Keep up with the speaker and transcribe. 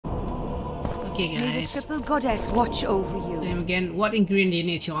Okay, May the guys. triple goddess watch over you. Name again. What ingredient do you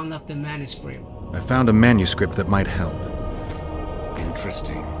need to unlock the manuscript? I found a manuscript that might help.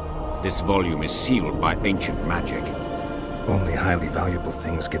 Interesting. This volume is sealed by ancient magic. Only highly valuable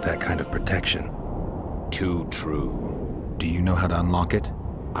things get that kind of protection. Too true. Do you know how to unlock it?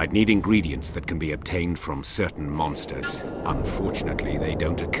 I'd need ingredients that can be obtained from certain monsters. Unfortunately, they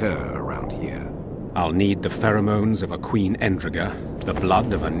don't occur around here. I'll need the pheromones of a Queen Endriga, the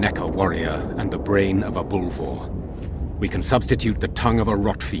blood of a Necker warrior, and the brain of a Bulvor. We can substitute the tongue of a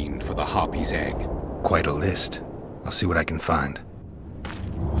rot fiend for the harpy's egg. Quite a list. I'll see what I can find.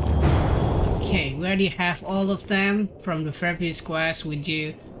 Okay, we already have all of them from the previous quest we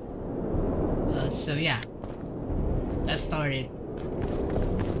do. So yeah, let's start it.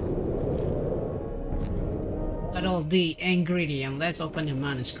 Got all the ingredient. Let's open the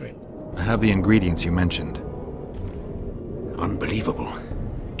manuscript. I have the ingredients you mentioned. Unbelievable.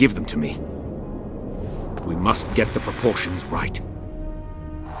 Give them to me. We must get the proportions right.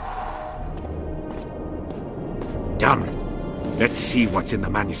 Done. Let's see what's in the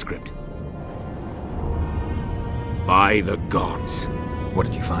manuscript. By the gods. What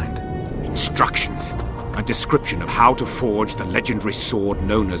did you find? Instructions. A description of how to forge the legendary sword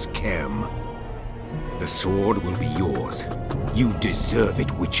known as Kerm. The sword will be yours. You deserve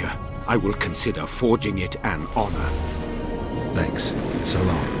it, Witcher. I will consider forging it an honor. Thanks. So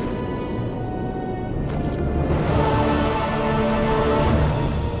long.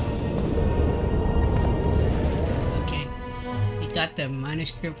 Okay, we got the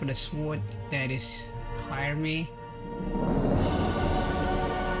manuscript for the sword that is hire me.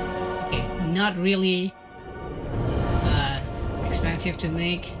 Okay, not really expensive to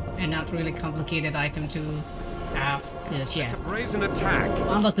make and not really complicated item to have, because yeah, It's a brazen attack.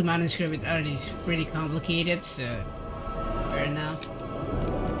 unlock the manuscript is already pretty complicated, so fair enough.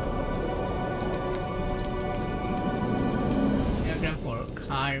 Diagram for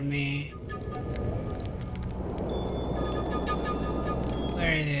Karmi.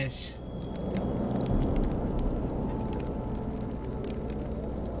 Where it is?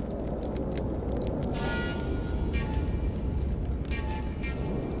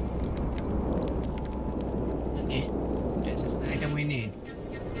 Okay, this is the item we need.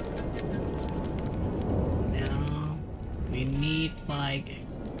 Now we need like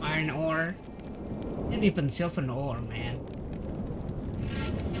iron ore and even silver ore, man.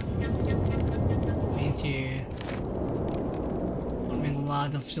 We need to. I mean, a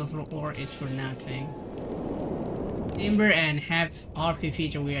lot of silver ore is for nothing. Timber and have RP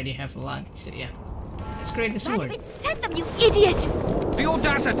feature, we already have a lot, so yeah. Let's create the sword. It sent them, you idiot! The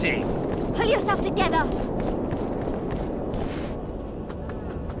audacity! Pull yourself together!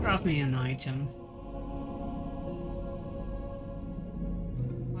 Craft me an item.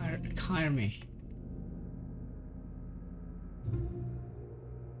 Hire me.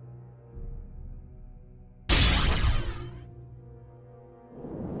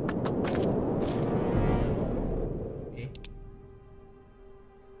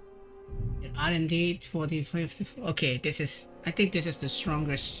 R&D 45. Okay, this is. I think this is the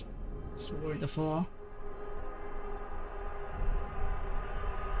strongest sword of all.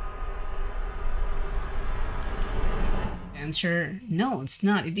 Dancer? No, it's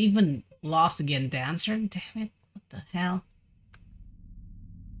not. It even lost again. Dancer? Damn it! What the hell?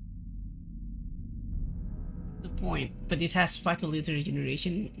 The point. But it has vitality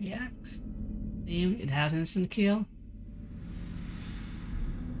regeneration. Yeah. Damn, it has instant kill.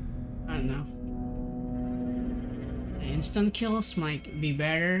 I don't know. The instant kills might be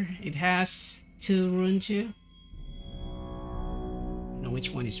better. It has 2 rune too. I don't know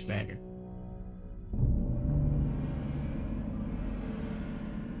which one is better.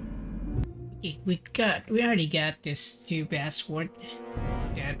 Okay, we already got this 2 password.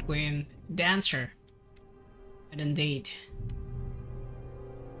 That when Dancer. I don't date.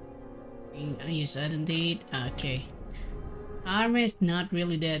 I use I don't date. Okay. Armor is not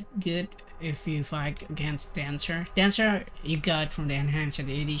really that good if you fight against Dancer. Dancer you got from the Enhanced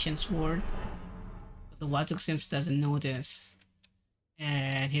Edition sword. But the Watuk Sims doesn't know this.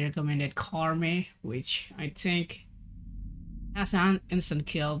 And he recommended Karme, which I think has an instant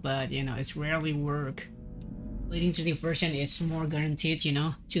kill, but you know, it's rarely work. Leading to the version it's more guaranteed, you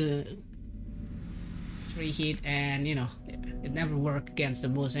know, to 3 hit, and you know, it never work against the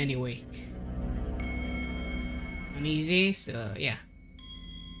boss anyway. Easy, so yeah,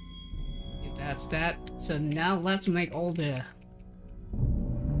 that's that. So now let's make all the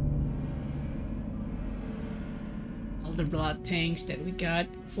blood things that we got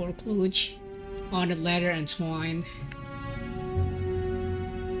for Kluge on the leather and twine.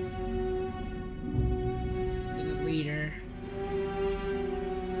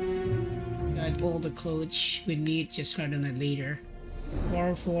 all the clothes we need, just start on it later.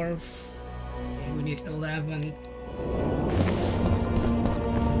 4, 4. Okay, we need 11.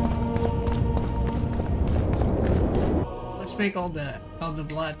 Let's make all the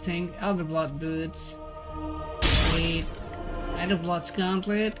blood thing. All the blood boots. Create. Elder Blood's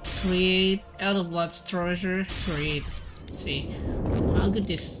gauntlet. Create. Elder Blood's treasure. Create. Let's see. How good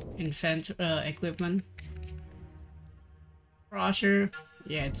this equipment? Crusher.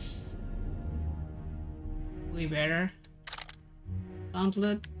 Yeah, it's way better.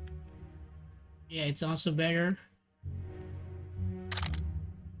 Gauntlet. Yeah, it's also better.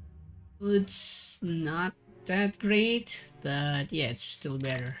 Boots, not that great, but yeah, it's still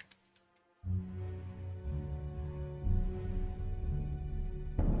better.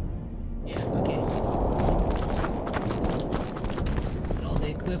 Yeah, okay. Put all the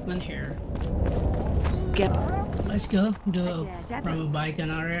equipment here. Let's go from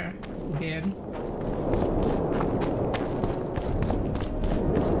Bygone area again.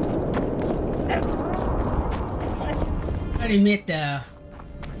 I met the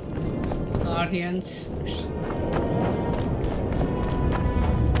Guardians.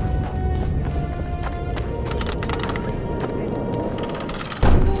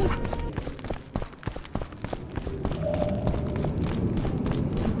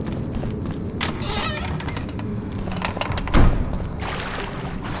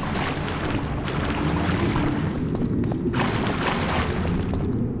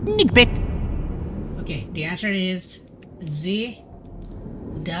 Okay, the answer is Z.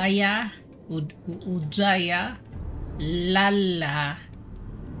 Udaya. Udaya. Lala.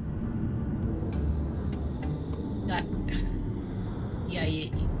 Got. Yeah.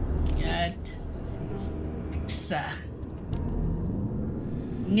 Got. Xa.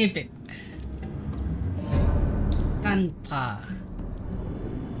 Nibit. Tanpa.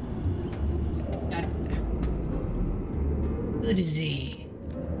 Got. Udzi.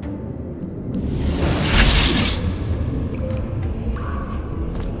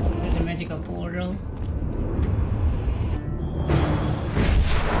 Magical portal.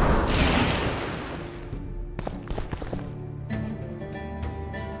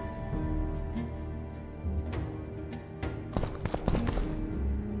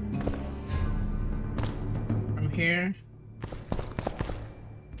 From here.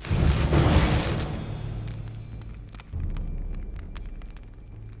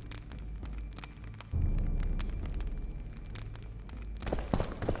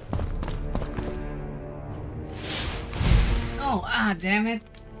 Oh, damn it.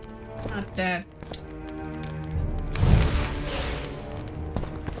 Not that.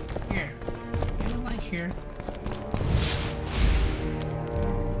 Here. I don't like here.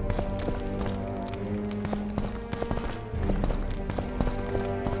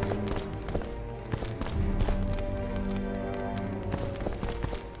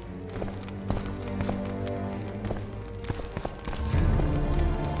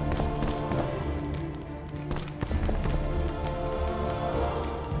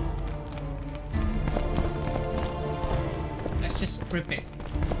 Just rip it.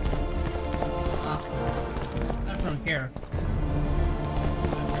 Not from here.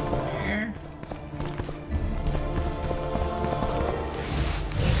 From here.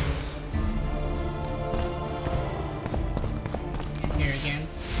 And here again.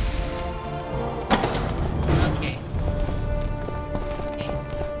 Okay.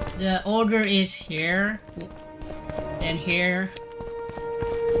 The order is here, then here,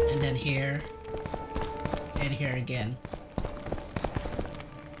 and then here, and here again.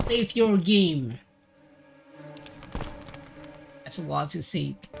 Save your game. That's a lot to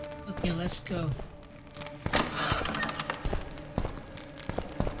see. Okay, let's go.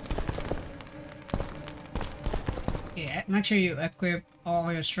 Okay, make sure you equip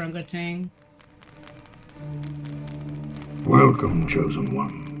all your stronger thing. Welcome, Chosen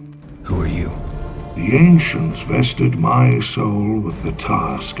One. Who are you? The Ancients vested my soul with the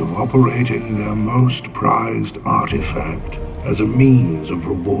task of operating their most prized artifact as a means of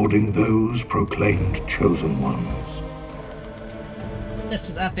rewarding those proclaimed Chosen Ones. This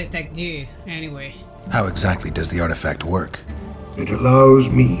is artifact do, anyway. How exactly does the artifact work? It allows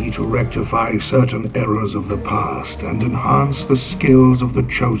me to rectify certain errors of the past and enhance the skills of the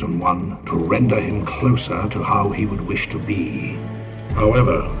Chosen One to render him closer to how he would wish to be.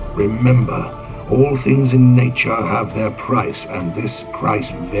 However, remember, all things in nature have their price, and this price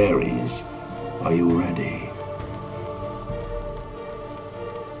varies. Are you ready?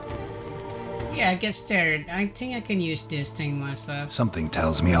 Yeah, I get started. I think I can use this thing myself. Something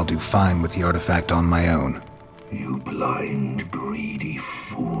tells me I'll do fine with the artifact on my own. You blind, greedy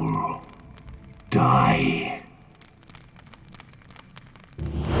fool. die.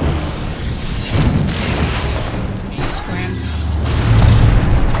 Yes, Gwen.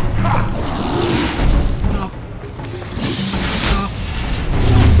 No. No.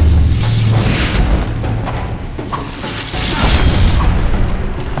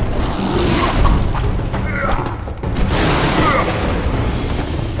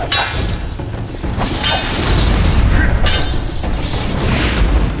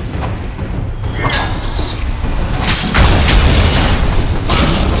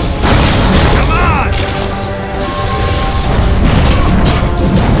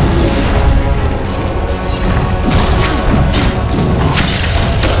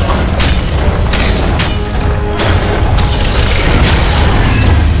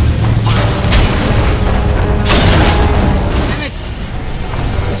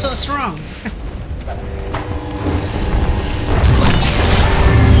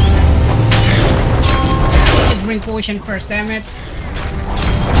 Potion first, damn it.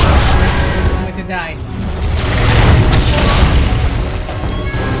 I'm going to die.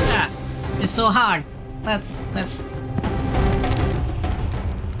 Ah, it's so hard. Let's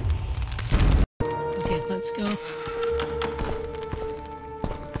okay, let's go.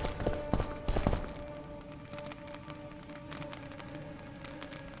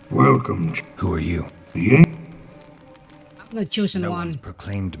 Welcome. Who are you? The I'm the chosen No one. one's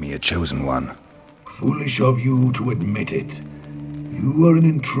proclaimed me a chosen one. foolish of you to admit it. You are an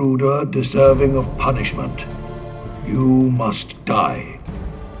intruder deserving of punishment. You must die.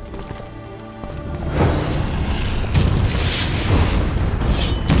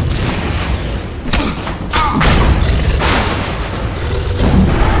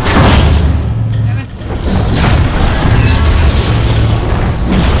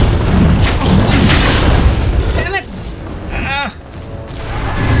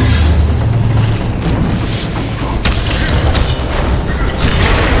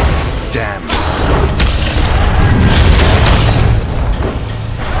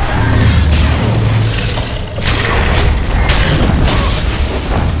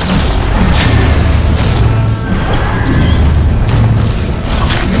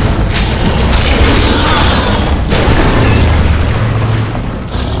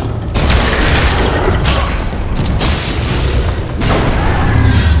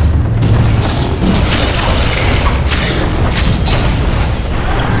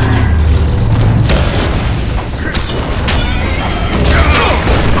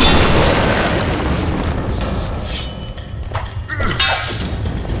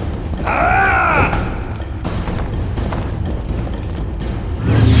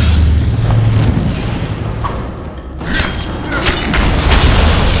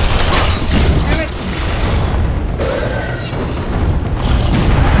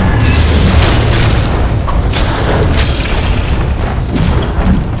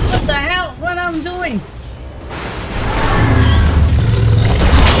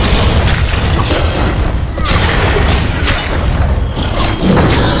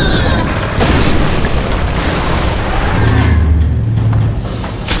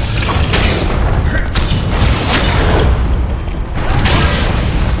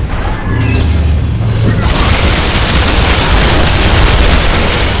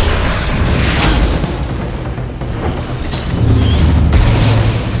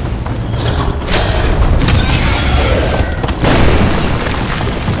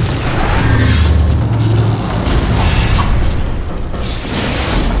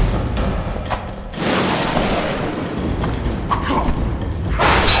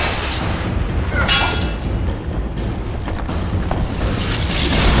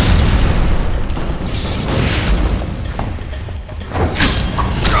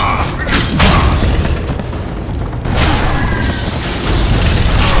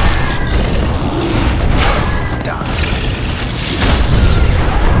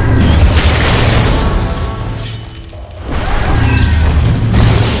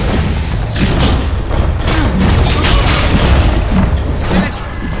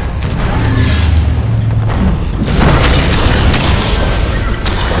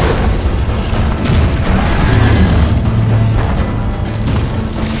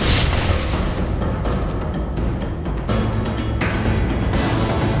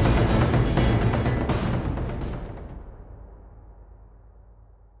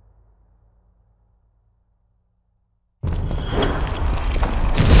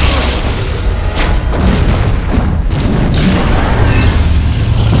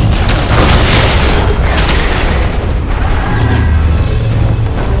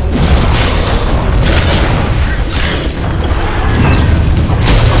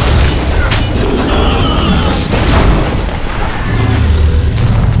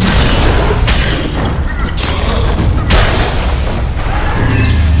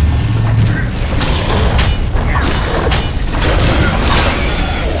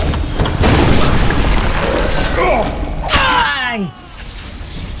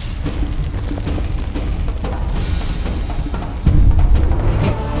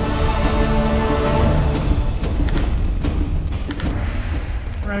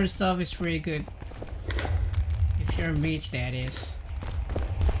 water stuff is pretty good. If you're a mage, that is.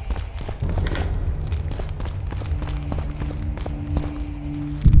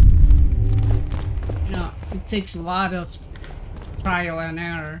 You know, it takes a lot of trial and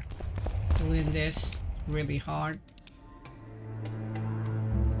error to win this. Really hard.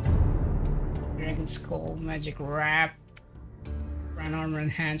 Dragon Skull, Magic Wrap, Run Armor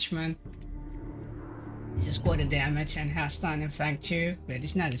Enhancement. This is quite a damage and has stun effect too, but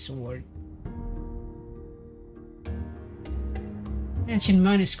it's not a sword. Ancient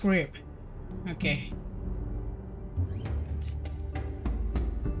Manuscript. Okay.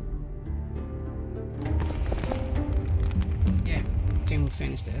 Yeah, I think we'll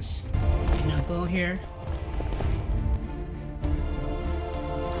finish this. Okay, now go here.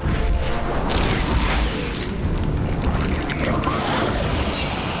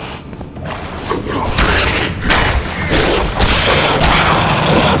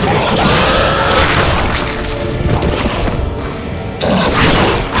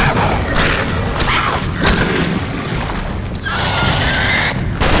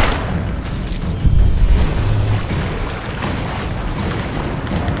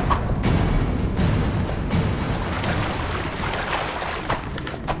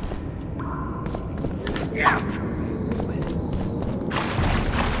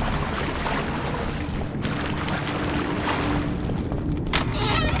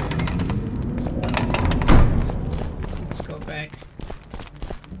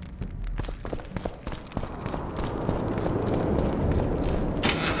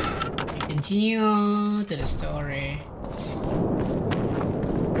 Continue to the story.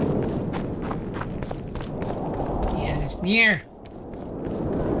 Yeah, it's near.